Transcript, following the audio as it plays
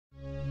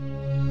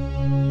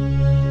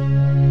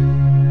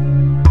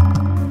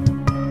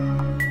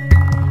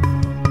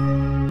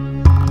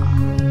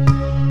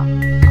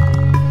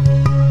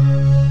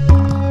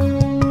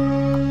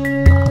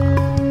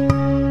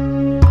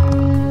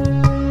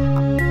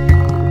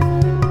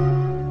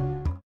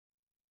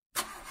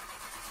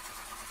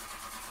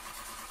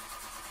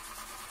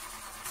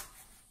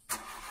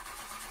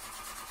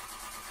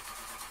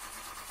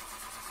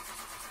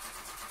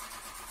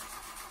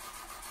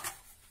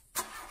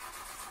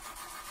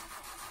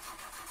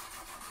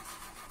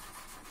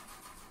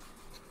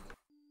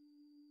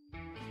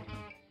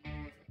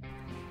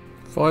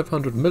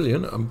500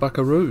 million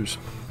buckaroos.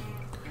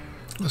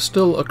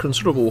 Still a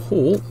considerable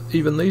haul,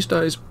 even these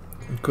days.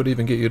 Could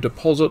even get you a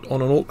deposit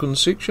on an auction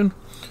section,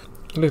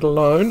 let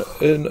alone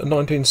in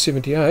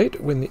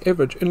 1978 when the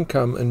average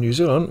income in New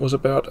Zealand was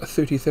about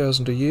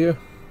 $30,000 a year.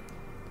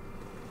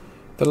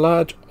 The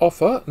large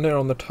offer now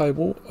on the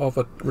table of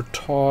a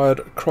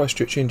retired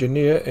Christchurch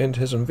engineer and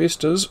his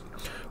investors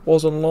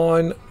was in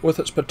line with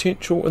its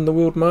potential in the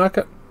world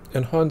market.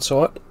 In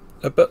hindsight,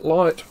 a bit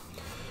light.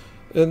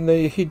 In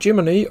the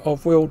hegemony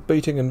of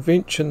world-beating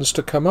inventions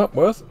to come up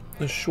with,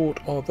 short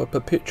of a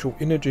perpetual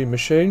energy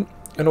machine,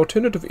 an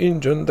alternative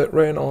engine that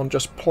ran on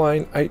just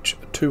plain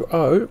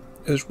H2O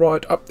is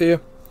right up there.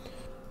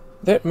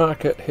 That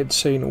market had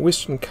seen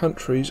Western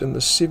countries in the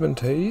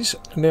 70s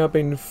now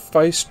been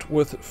faced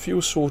with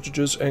fuel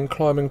shortages and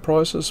climbing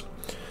prices.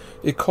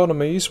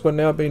 Economies were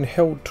now being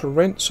held to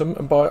ransom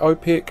by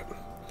OPEC.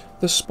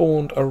 This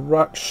spawned a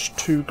rush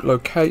to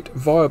locate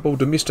viable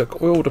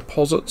domestic oil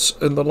deposits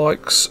in the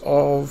likes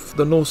of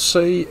the North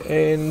Sea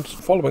and,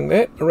 following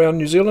that, around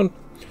New Zealand,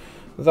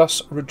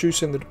 thus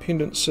reducing the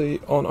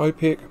dependency on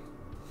OPEC.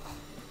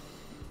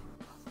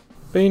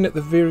 Being at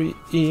the very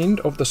end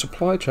of the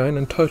supply chain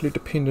and totally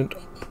dependent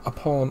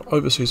upon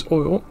overseas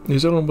oil, New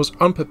Zealand was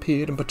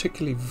unprepared and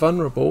particularly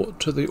vulnerable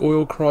to the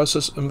oil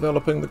crisis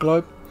enveloping the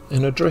globe.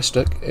 In a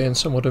drastic and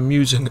somewhat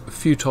amusing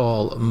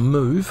futile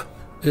move,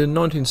 in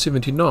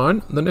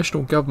 1979, the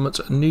national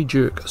government's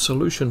knee-jerk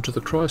solution to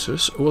the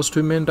crisis was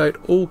to mandate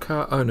all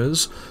car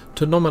owners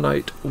to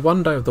nominate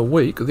one day of the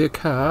week their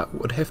car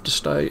would have to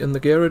stay in the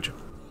garage.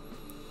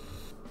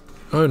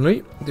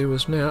 Only there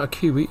was now a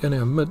Kiwi in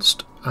our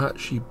midst,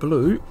 Archie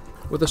Blue,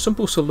 with a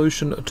simple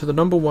solution to the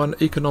number one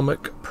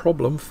economic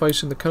problem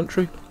facing the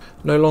country.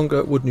 No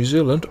longer would New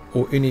Zealand,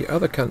 or any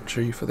other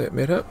country for that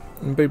matter,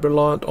 be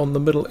reliant on the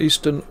Middle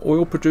Eastern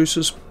oil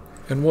producers.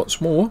 And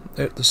what's more,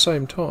 at the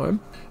same time,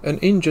 an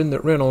engine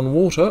that ran on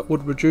water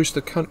would reduce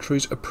the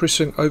country's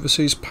oppressing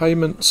overseas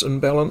payments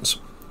imbalance.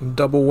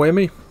 Double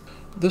whammy.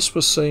 This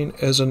was seen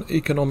as an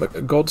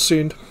economic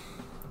godsend.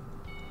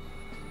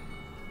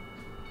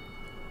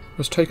 It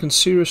was taken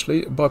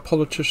seriously by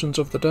politicians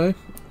of the day,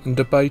 and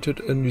debated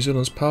in New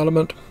Zealand's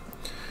Parliament,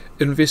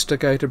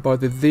 investigated by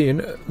the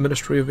then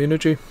Ministry of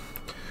Energy.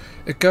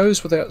 It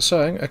goes without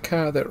saying a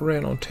car that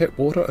ran on tap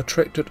water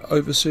attracted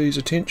overseas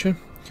attention,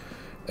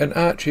 and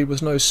Archie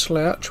was no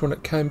slouch when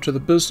it came to the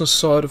business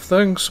side of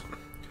things.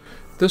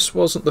 This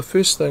wasn't the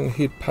first thing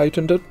he'd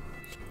patented.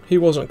 He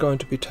wasn't going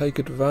to be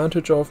taken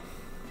advantage of.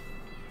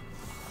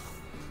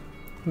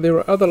 There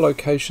are other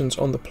locations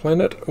on the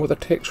planet with a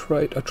tax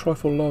rate a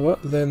trifle lower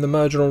than the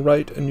marginal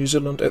rate in New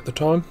Zealand at the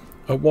time,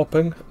 a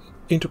whopping,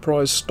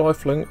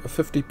 enterprise-stifling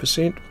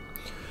 50%.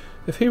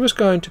 If he was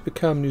going to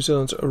become New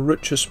Zealand's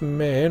richest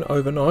man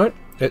overnight,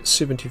 at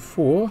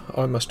 74,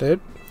 I must add,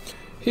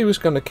 he was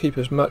going to keep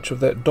as much of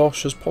that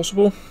dosh as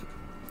possible.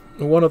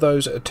 One of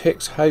those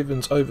tax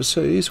havens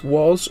overseas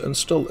was, and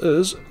still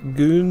is,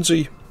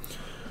 Guernsey,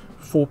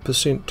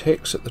 4%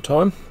 tax at the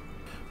time.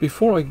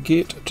 Before I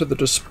get to the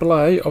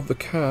display of the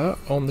car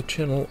on the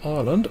Channel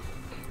Island,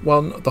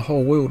 one the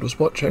whole world was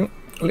watching,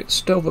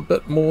 let's delve a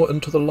bit more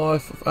into the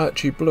life of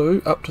Archie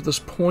Blue up to this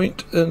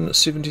point in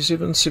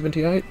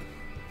 77-78.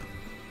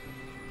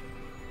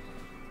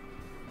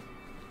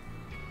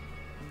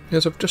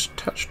 As I've just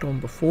touched on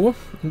before,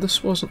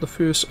 this wasn't the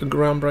first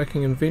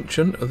groundbreaking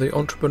invention the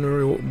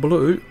entrepreneurial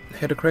Blue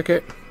had a crack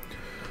at.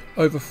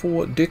 Over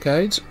 4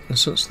 decades,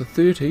 since the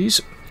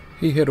 30s,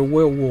 he had a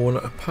well-worn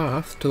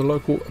path to the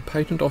local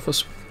patent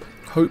office,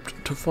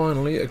 hoped to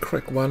finally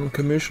crack one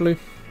commercially.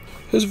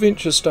 His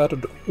venture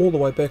started all the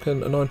way back in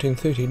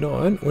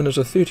 1939 when, as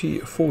a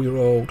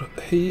 34-year-old,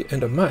 he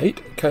and a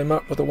mate came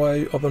up with a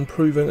way of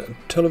improving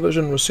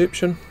television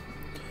reception.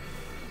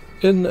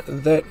 In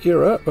that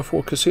era,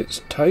 before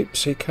cassette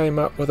tapes, he came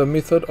up with a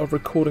method of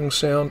recording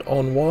sound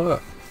on wire.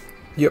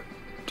 Yep,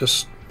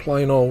 just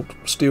plain old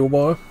steel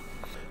wire,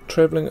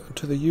 travelling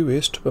to the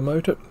US to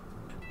promote it.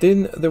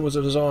 Then there was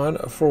a design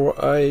for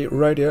a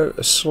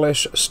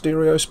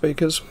radio/stereo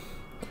speakers,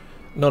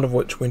 none of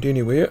which went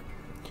anywhere.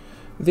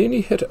 Then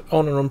he hit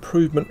on an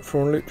improvement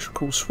for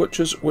electrical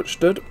switches, which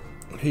did.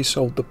 He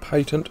sold the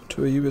patent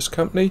to a US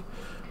company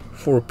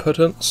for a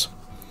pittance.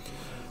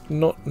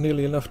 Not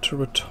nearly enough to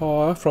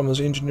retire from his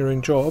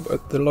engineering job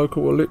at the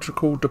local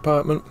electrical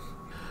department.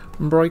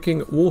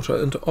 Breaking water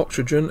into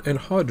oxygen and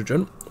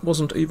hydrogen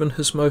wasn't even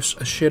his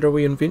most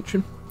shadowy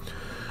invention.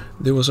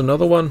 There was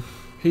another one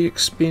he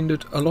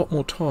expended a lot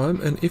more time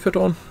and effort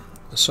on,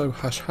 so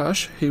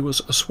hush-hush he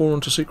was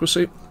sworn to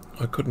secrecy.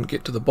 I couldn't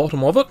get to the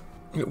bottom of it.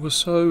 It was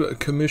so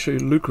commercially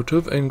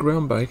lucrative and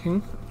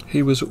groundbreaking,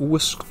 he was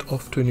whisked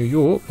off to New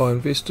York by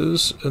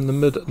investors in the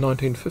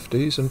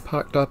mid-1950s and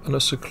parked up in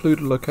a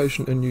secluded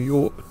location in New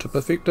York to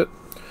perfect it,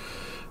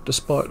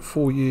 despite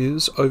 4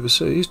 years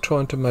overseas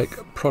trying to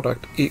make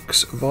product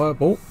X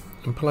viable,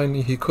 and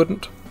plainly he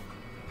couldn't.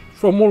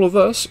 From all of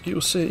this, you'll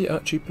see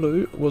Archie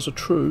Blue was a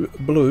true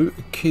blue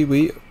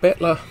Kiwi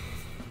battler.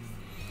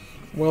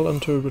 Well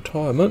into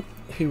retirement,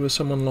 he was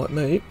someone like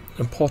me,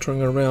 and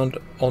pottering around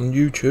on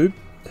YouTube,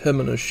 him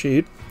and his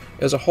shed,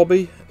 as a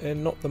hobby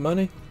and not the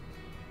money.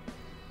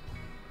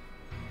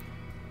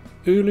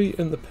 Early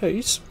in the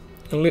piece,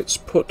 let's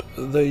put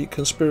the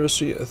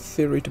conspiracy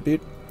theory to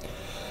bed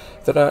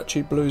that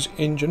Archie Blue's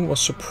engine was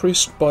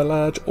suppressed by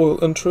large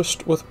oil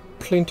interest with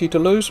plenty to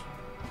lose.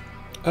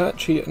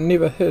 Archie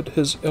never hid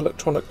his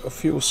electronic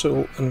fuel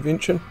cell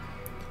invention.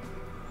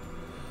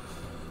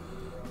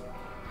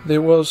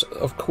 There was,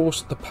 of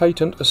course, the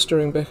patent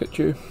staring back at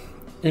you.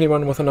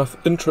 Anyone with enough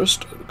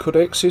interest could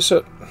access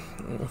it.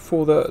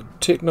 For the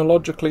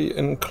technologically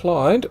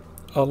inclined,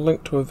 I'll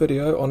link to a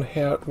video on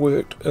how it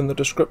worked in the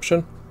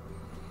description.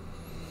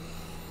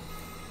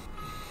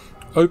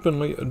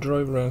 Openly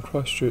drove around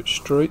Christchurch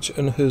streets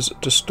in his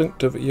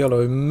distinctive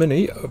yellow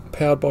Mini,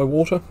 powered by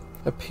water.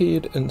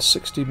 Appeared in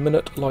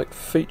 60-minute-like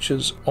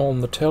features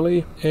on the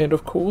telly, and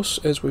of course,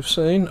 as we've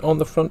seen, on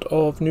the front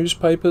of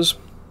newspapers.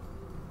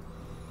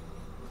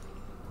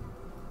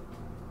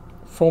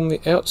 From the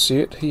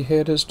outset, he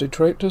had his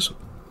detractors.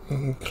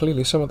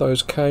 Clearly some of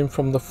those came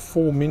from the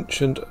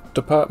aforementioned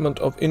Department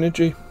of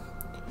Energy.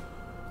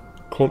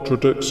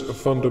 Contradicts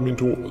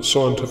fundamental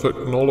scientific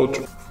knowledge,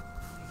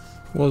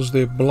 was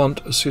their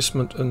blunt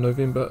assessment in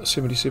November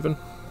 77.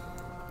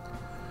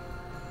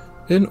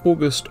 In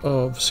August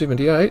of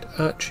 78,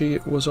 Archie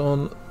was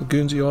on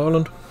Guernsey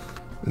Island.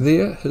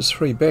 There, his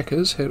three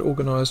backers had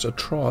organised a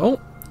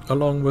trial,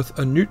 along with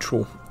a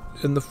neutral,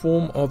 in the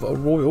form of a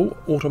Royal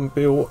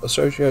Automobile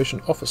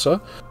Association officer,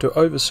 to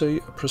oversee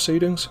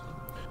proceedings.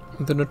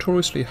 The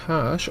notoriously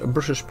harsh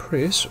British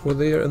press were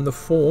there in the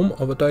form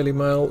of a Daily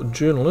Mail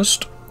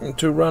journalist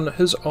to run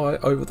his eye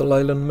over the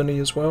Leyland Mini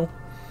as well.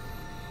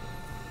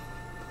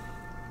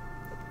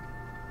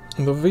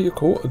 The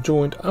vehicle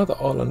joined other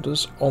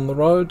islanders on the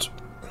roads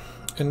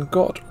and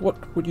got what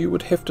you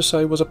would have to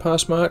say was a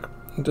pass mark,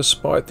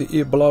 despite the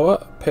air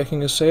blower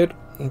packing a sad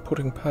and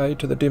putting paid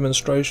to the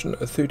demonstration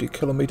 30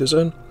 kilometres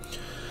in.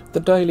 The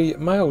Daily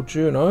Mail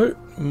journo,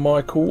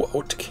 Michael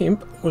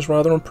Kemp, was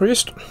rather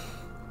impressed.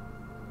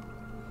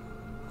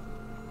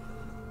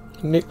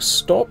 Next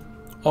stop,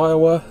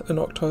 Iowa in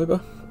October,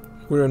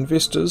 where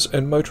investors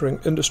and motoring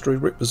industry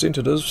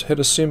representatives had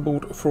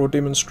assembled for a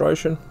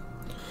demonstration.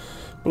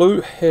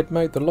 Blue had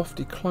made the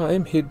lofty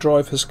claim he'd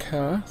drive his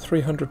car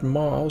 300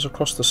 miles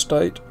across the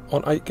state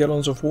on 8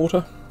 gallons of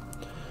water.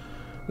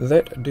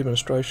 That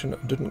demonstration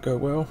didn't go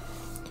well.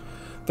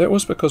 That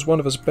was because one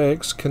of his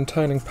bags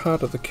containing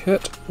part of the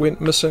kit went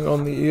missing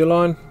on the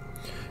airline,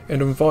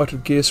 and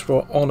invited guests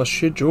were on a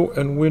schedule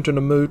and weren't in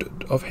a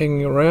mood of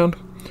hanging around.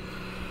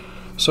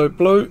 So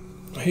Blue,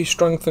 he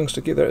strung things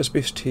together as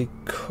best he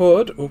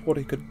could with what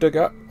he could dig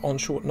up on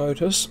short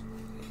notice.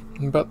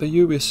 But the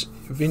US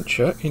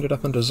venture ended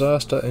up in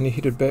disaster, and he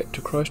headed back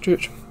to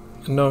Christchurch,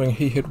 knowing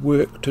he had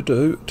work to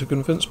do to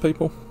convince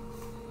people.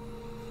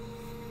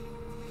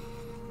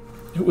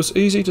 It was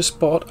easy to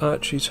spot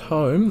Archie's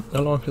home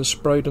along his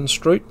Spraydon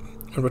Street,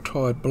 a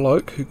retired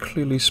bloke who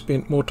clearly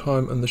spent more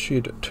time in the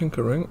shed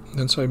tinkering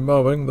than, say,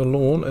 mowing the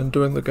lawn and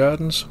doing the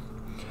gardens.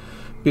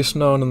 Best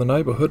known in the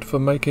neighbourhood for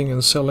making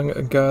and selling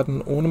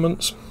garden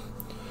ornaments.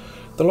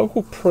 The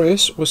local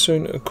press was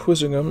soon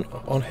quizzing him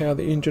on how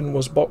the engine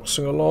was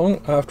boxing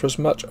along after his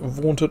much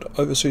vaunted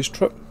overseas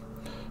trip.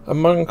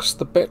 Amongst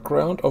the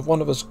background of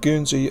one of his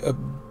Guernsey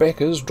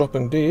backers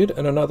dropping dead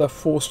and another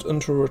forced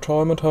into a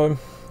retirement home.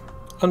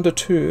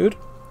 Undeterred,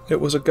 it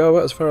was a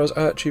goer as far as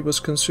Archie was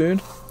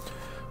concerned.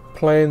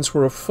 Plans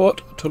were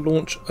afoot to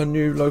launch a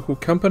new local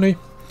company,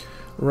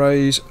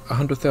 raise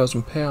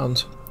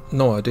 £100,000,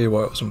 no idea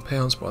why it was in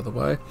pounds by the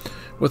way,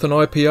 with an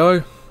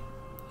IPO.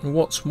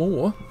 What's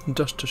more,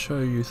 just to show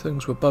you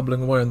things were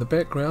bubbling away in the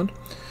background,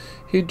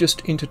 he'd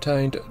just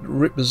entertained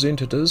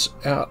representatives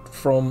out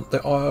from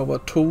the Iowa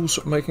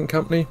Tools Making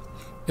Company.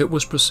 It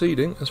was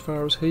proceeding as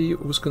far as he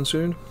was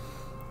concerned.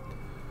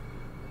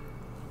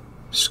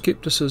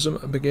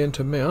 Skepticism began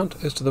to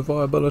mount as to the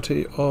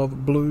viability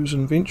of Blue's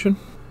invention,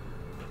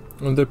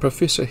 and the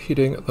professor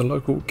heading the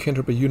local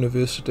Canterbury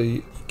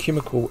University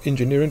Chemical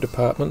Engineering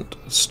Department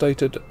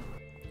stated,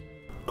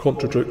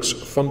 contradicts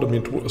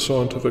fundamental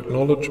scientific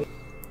knowledge.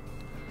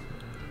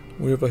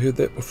 We ever heard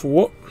that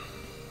before?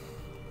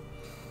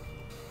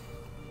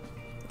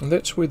 And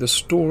that's where the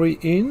story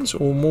ends,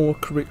 or more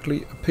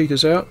correctly,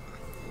 peters out.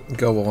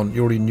 Go on,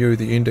 you already knew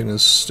the ending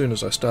as soon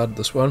as I started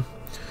this one.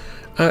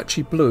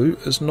 Archie Blue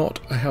is not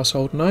a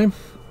household name,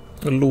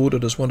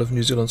 lauded as one of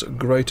New Zealand's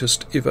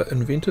greatest ever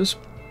inventors.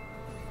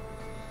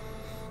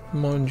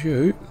 Mind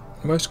you,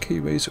 most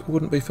Kiwis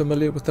wouldn't be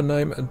familiar with the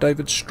name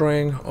David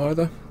Strang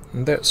either,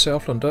 and that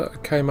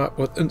Southlander came up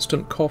with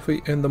instant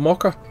coffee and the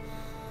mocha.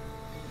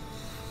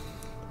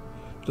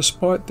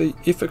 Despite the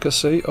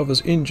efficacy of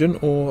his engine,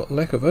 or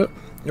lack of it,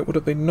 it would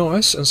have been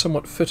nice and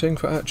somewhat fitting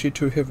for Archie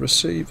to have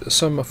received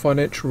some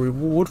financial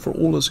reward for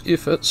all his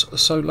efforts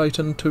so late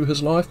into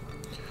his life,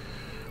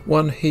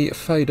 one he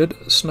faded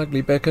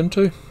snugly back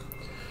into.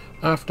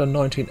 After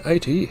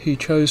 1980, he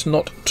chose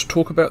not to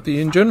talk about the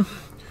engine,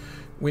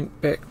 went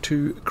back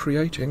to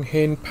creating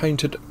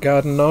hand-painted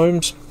garden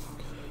gnomes.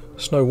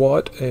 Snow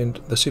White and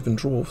the Seven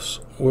Dwarfs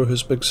were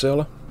his big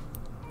seller,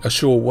 a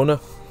sure winner.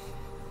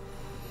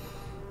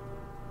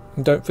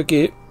 And don't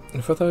forget,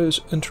 for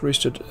those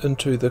interested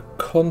into the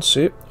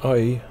concept,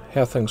 i.e.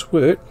 how things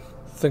work,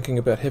 thinking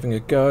about having a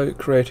go,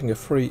 creating a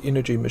free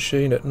energy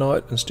machine at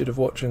night instead of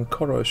watching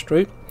Coro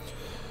Street,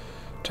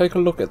 take a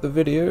look at the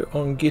video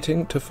on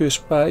getting to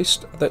first base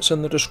that's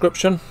in the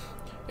description,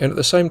 and at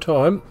the same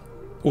time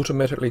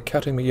automatically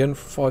cutting me in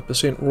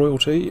 5%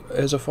 royalty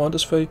as a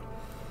finder's fee.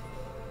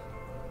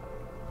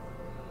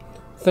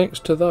 Thanks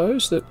to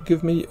those that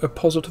give me a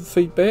positive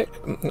feedback,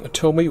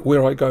 tell me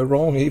where I go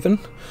wrong even.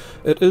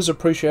 It is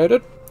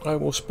appreciated. I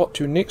will spot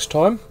you next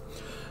time.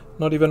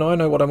 Not even I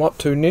know what I'm up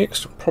to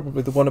next,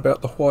 probably the one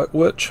about the White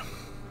Witch.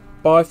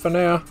 Bye for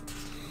now.